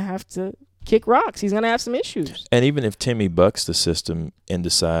 he's going to have to kick rocks. He's going to have some issues. And even if Timmy bucks the system and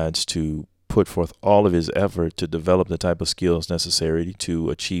decides to put forth all of his effort to develop the type of skills necessary to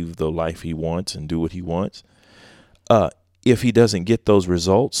achieve the life he wants and do what he wants, if he doesn't get those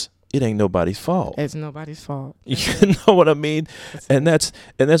results, it ain't nobody's fault. It's nobody's fault. You know what I mean? And that's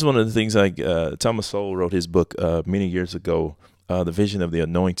one of the things like Thomas Sowell wrote his book many years ago, The Vision of the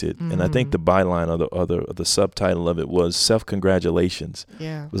Anointed. Mm-hmm. And I think the byline or the subtitle of it was Self-Congratulations.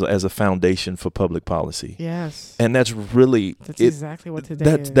 Yeah. Was as a foundation for public policy. Yes. And that's really exactly what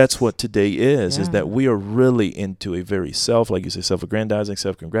today is. That's what today is that we are really into a very like you say, self-aggrandizing,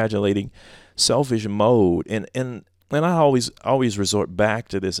 self-congratulating, selfish mode. And I always resort back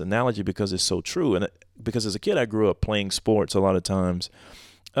to this analogy because it's so true. And because as a kid, I grew up playing sports a lot of times.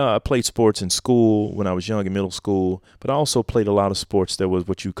 I played sports in school when I was young in middle school, but I also played a lot of sports that was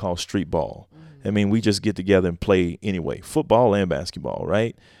what you call street ball. Mm-hmm. I mean, we just get together and play anyway, football and basketball,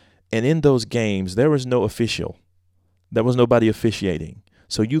 right? And in those games, there was no official. There was nobody officiating.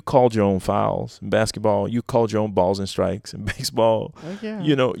 So you called your own fouls. In basketball, you called your own balls and strikes. In baseball,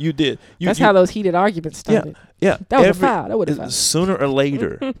 you know, you did. That's how those heated arguments started. Yeah. That was a foul. That would have fouled. Sooner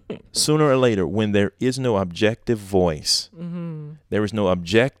or later, when there is no objective voice, there is no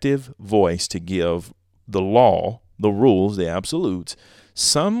objective voice to give the law, the rules, the absolutes,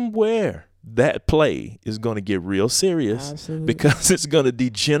 somewhere that play is going to get real serious because it's going to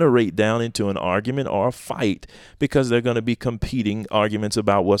degenerate down into an argument or a fight because they're going to be competing arguments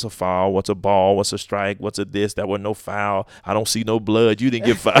about what's a foul, what's a ball, what's a strike, what's a this, that was no foul. I don't see no blood. You didn't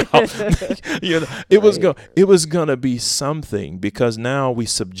get fouled. You know, it was going to be something because now we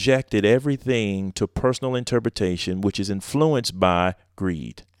subjected everything to personal interpretation, which is influenced by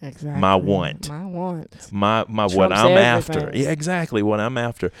greed. Exactly. My want. My what I'm after. Yeah, exactly what I'm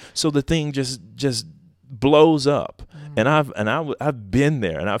after. So the thing just blows up. And I've been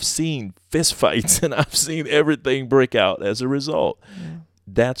there and I've seen fist fights and I've seen everything break out as a result. Yeah.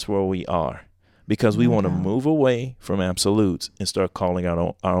 That's where we are. because we want to move away from absolutes and start calling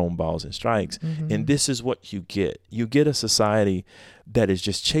out our own balls and strikes. And this is what you get. You get a society that is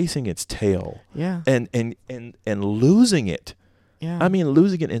just chasing its tail and losing it. Yeah. I mean,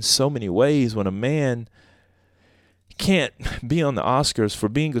 losing it in so many ways when a man can't be on the Oscars for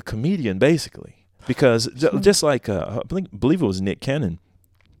being a comedian, basically. Because just like, I believe it was Nick Cannon,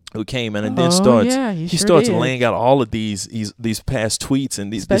 who came in and then starts laying out all of these past tweets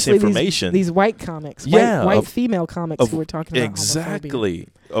and this information. These white comics, white female comics who were talking about exactly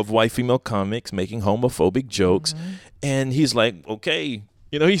homophobia. Of white female comics making homophobic jokes, and he's like, okay,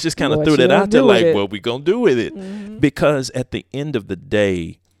 he's just kind of threw that out there, like, what we gonna do with it? Because at the end of the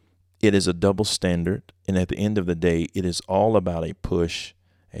day, it is a double standard, and at the end of the day, it is all about a push,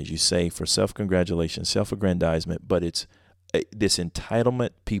 as you say, for self-congratulation, self-aggrandizement, but it's this entitlement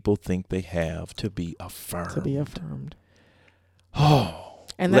people think they have to be affirmed. Oh,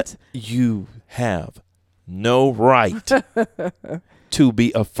 and you have no right to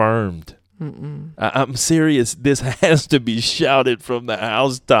be affirmed. I'm serious. This has to be shouted from the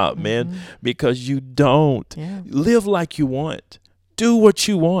housetop, man, because you don't. Live like you want. Do what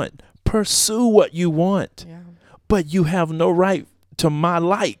you want. Pursue what you want. But you have no right to my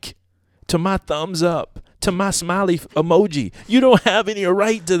like, to my thumbs up, to my smiley emoji. You don't have any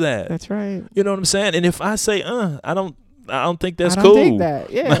right to that. That's right. You know what I'm saying? And if I say, I don't think that's cool. Dig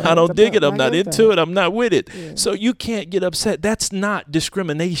that. Yeah, I don't dig it. I'm not into it. I'm not with it. Yeah. So you can't get upset. That's not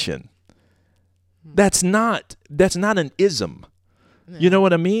discrimination. That's not an ism. No. You know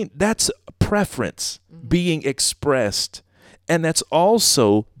what I mean? That's preference being expressed. And that's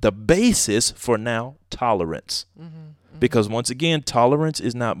also the basis for now tolerance. Because once again, tolerance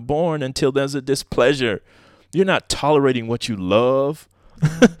is not born until there's a displeasure. You're not tolerating what you love,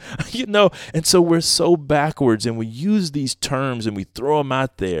 and so we're so backwards, and we use these terms and we throw them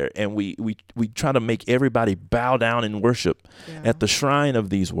out there, and we try to make everybody bow down and worship at the shrine of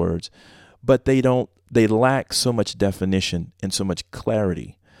these words, but they lack so much definition and so much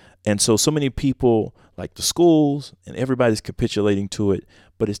clarity. And so many people, like the schools, and everybody's capitulating to it.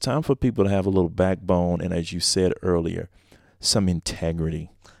 But it's time for people to have a little backbone, and as you said earlier, some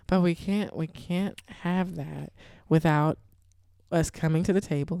integrity. But we can't have that without us coming to the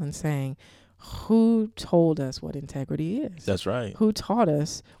table and saying, who told us what integrity is? That's right. Who taught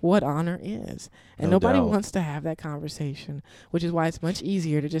us what honor is? And nobody wants to have that conversation, which is why it's much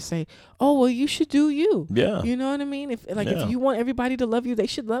easier to just say, oh, well, you should do you. Yeah. You know what I mean? If you want everybody to love you, they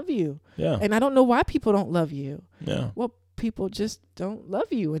should love you. Yeah. And I don't know why people don't love you. Yeah. Well, people just don't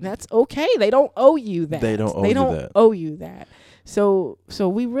love you, and that's okay. They don't owe you that. They don't owe you that. So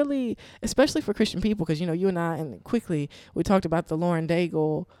we really, especially for Christian people, because you and I, and quickly we talked about the Lauren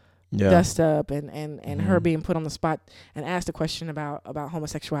Daigle dust up and her being put on the spot and asked a question about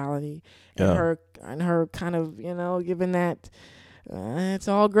homosexuality and her kind of giving that it's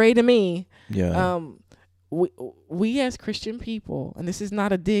all gray to me. We as Christian people, and this is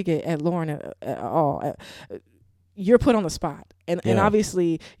not a dig at Lauren at all. You're put on the spot, and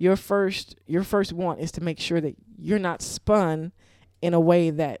obviously your first want is to make sure that you're not spun in a way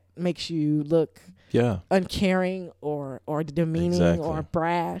that makes you look uncaring or demeaning or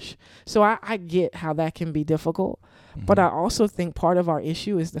brash. So I get how that can be difficult, but I also think part of our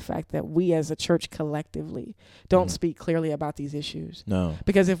issue is the fact that we as a church collectively don't speak clearly about these issues. No,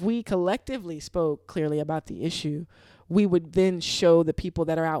 because if we collectively spoke clearly about the issue, we would then show the people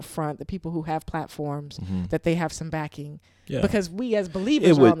that are out front, the people who have platforms, that they have some backing. Yeah. Because we as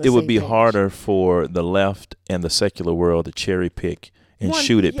believers it would be harder for the left and the secular world to cherry pick and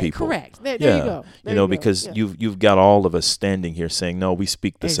shoot at people. Correct. There you go. Because you've got all of us standing here saying, no, we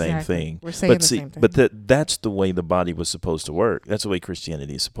speak the same thing. We're saying the same thing. But that's the way the body was supposed to work. That's the way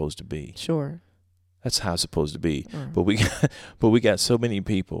Christianity is supposed to be. Sure. That's how it's supposed to be. But we got so many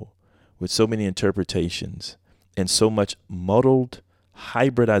people with so many interpretations and so much muddled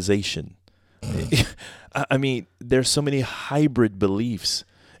hybridization. I mean, there's so many hybrid beliefs.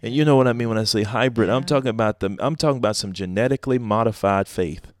 And you know what I mean when I say hybrid? I'm talking about some genetically modified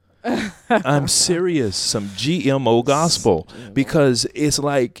faith. I'm serious, some GMO gospel, because it's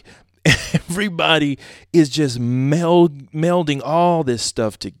like everybody is just melding all this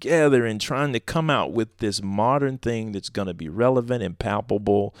stuff together and trying to come out with this modern thing that's going to be relevant and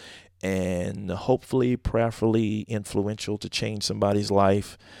palpable and hopefully, prayerfully influential to change somebody's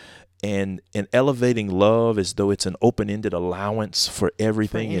life. And elevating love as though it's an open-ended allowance for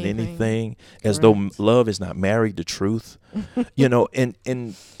everything and anything, as though love is not married to truth,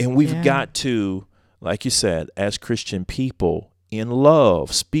 and we've got to, like you said, as Christian people, in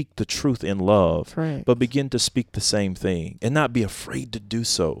love. Speak the truth in love. Correct. But begin to speak the same thing and not be afraid to do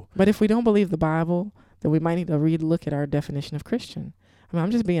so. But if we don't believe the Bible, then we might need to relook at our definition of Christian. I mean,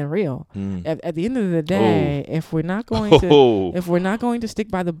 I'm just being real. At the end of the day, if we're not going to stick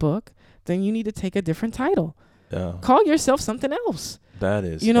by the book, then you need to take a different title. Yeah. Call yourself something else. That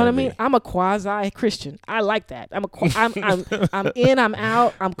is, you know what I mean? I'm a quasi Christian. I like that. I'm in, I'm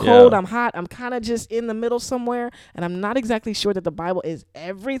out, I'm cold, I'm hot. I'm kind of just in the middle somewhere, and I'm not exactly sure that the Bible is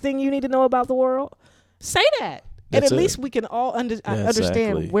everything you need to know about the world. Say that. And at least we can all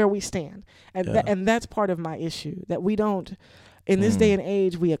understand where we stand. And that's part of my issue, that we don't, in this day and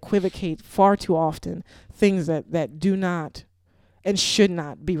age, we equivocate far too often things that do not and should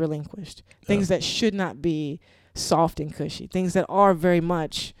not be relinquished, things that should not be soft and cushy, things that are very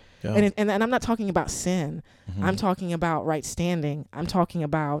much, and I'm not talking about sin. I'm talking about right standing. I'm talking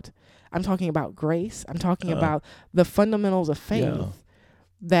about grace. I'm talking about the fundamentals of faith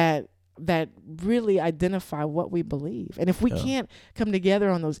that really identify what we believe. And if we can't come together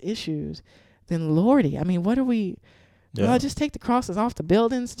on those issues, then Lordy, I mean, what are we? Well, just take the crosses off the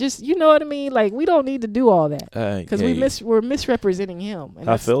buildings. Just, you know what I mean? Like, we don't need to do all that because we're misrepresenting him. And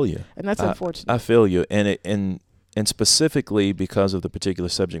I feel you, and that's unfortunate. I feel you, and specifically because of the particular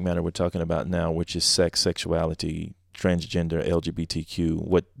subject matter we're talking about now, which is sex, sexuality, transgender, LGBTQ.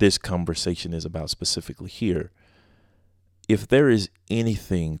 What this conversation is about specifically here. If there is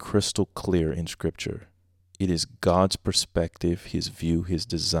anything crystal clear in Scripture, it is God's perspective, His view, His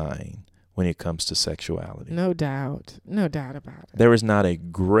design when it comes to sexuality. No doubt about it. There is not a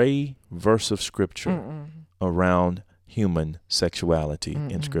gray verse of Scripture around human sexuality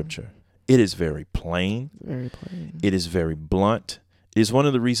in Scripture. It is very plain. Very plain. It is very blunt. It is one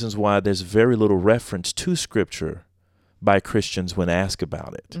of the reasons why there's very little reference to Scripture by Christians when asked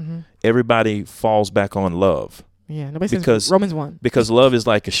about it. Everybody falls back on love. Yeah, nobody says Romans 1. Because love is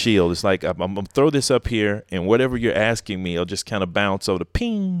like a shield. It's like, I'm going to throw this up here, and whatever you're asking me, it'll just kind of bounce over the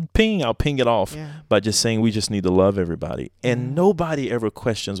ping, ping. I'll ping it off by just saying we just need to love everybody. And nobody ever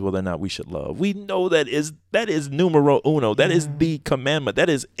questions whether or not we should love. We know that is numero uno. That is the commandment. That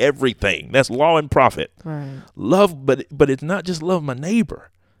is everything. That's law and prophet. Right. Love, but it's not just love my neighbor.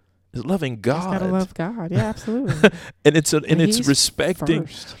 It's loving God. Gotta love God. Yeah, absolutely. and it's respecting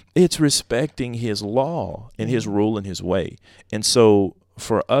first. It's respecting His law and His rule and His way. And so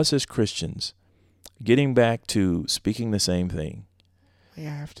for us as Christians, getting back to speaking the same thing. You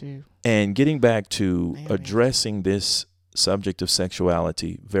have to. And getting back to addressing this subject of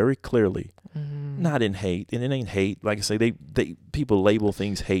sexuality very clearly. Not in hate, and it ain't hate. Like I say, they people label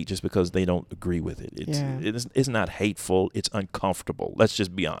things hate just because they don't agree with it. It's not hateful. It's uncomfortable. Let's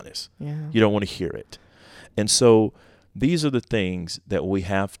just be honest. Yeah. You don't want to hear it, and so these are the things that we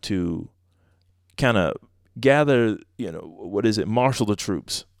have to kind of gather. Marshal the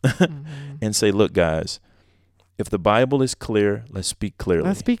troops, and say, look, guys. If the Bible is clear, let's speak clearly.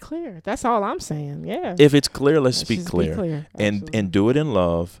 Let's be clear. That's all I'm saying. Yeah. If it's clear, let's speak clear. And do it in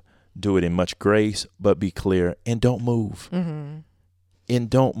love. Do it in much grace, but be clear and don't move. And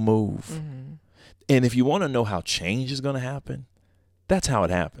don't move. And if you want to know how change is going to happen, that's how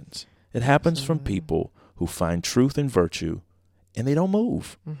it happens. It happens from people who find truth and virtue and they don't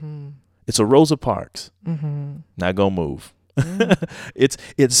move. It's a Rosa Parks. Not going to move.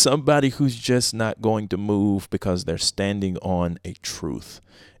 It's somebody who's just not going to move because they're standing on a truth.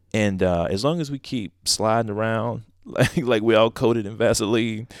 And as long as we keep sliding around, like we all coated in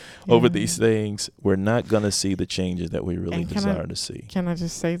Vaseline over these things, we're not going to see the changes that we really desire to see. Can I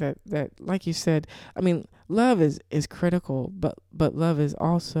just say that like you said, I mean, love is critical, but love is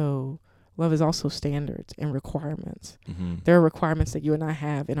also standards and requirements. There are requirements that you and I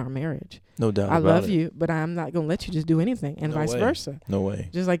have in our marriage. No doubt about it. I love you, but I'm not going to let you just do anything, and vice versa. No way.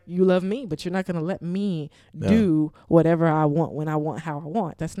 Just like you love me, but you're not going to let me do whatever I want when I want how I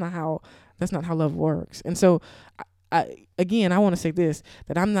want. That's not how love works. And so I want to say this,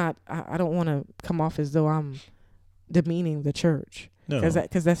 that I don't want to come off as though I'm demeaning the church, because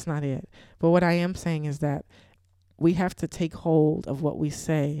that's not it. But what I am saying is that we have to take hold of what we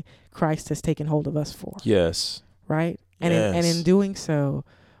say Christ has taken hold of us for. Yes. Right? And in doing so,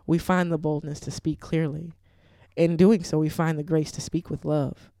 we find the boldness to speak clearly. In doing so, we find the grace to speak with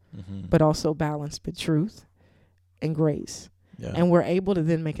love, but also balanced with truth and grace. Yeah. And we're able to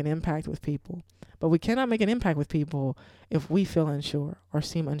then make an impact with people. But we cannot make an impact with people if we feel unsure or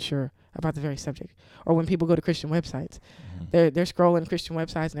seem unsure about the very subject. Or when people go to Christian websites, they're scrolling Christian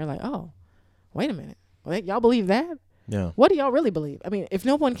websites and they're like, oh, wait a minute. Well, y'all believe that? Yeah. What do y'all really believe? I mean, if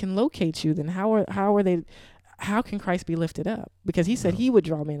no one can locate you, then how can Christ be lifted up? Because He said He would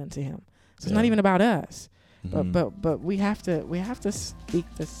draw men unto Him. So it's not even about us. But we have to speak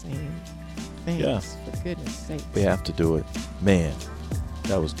the same things. Yeah. For goodness sake. We have to do it. Man,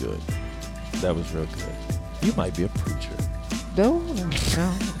 that was good. That was real good. You might be a preacher. No.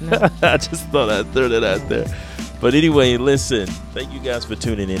 I just thought I'd throw that out there. But anyway, listen, thank you guys for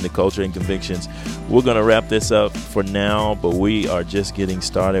tuning in to Culture and Convictions. We're going to wrap this up for now, but we are just getting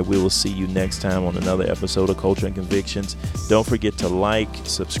started. We will see you next time on another episode of Culture and Convictions. Don't forget to like,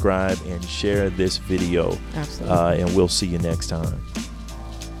 subscribe, and share this video. Absolutely. And we'll see you next time.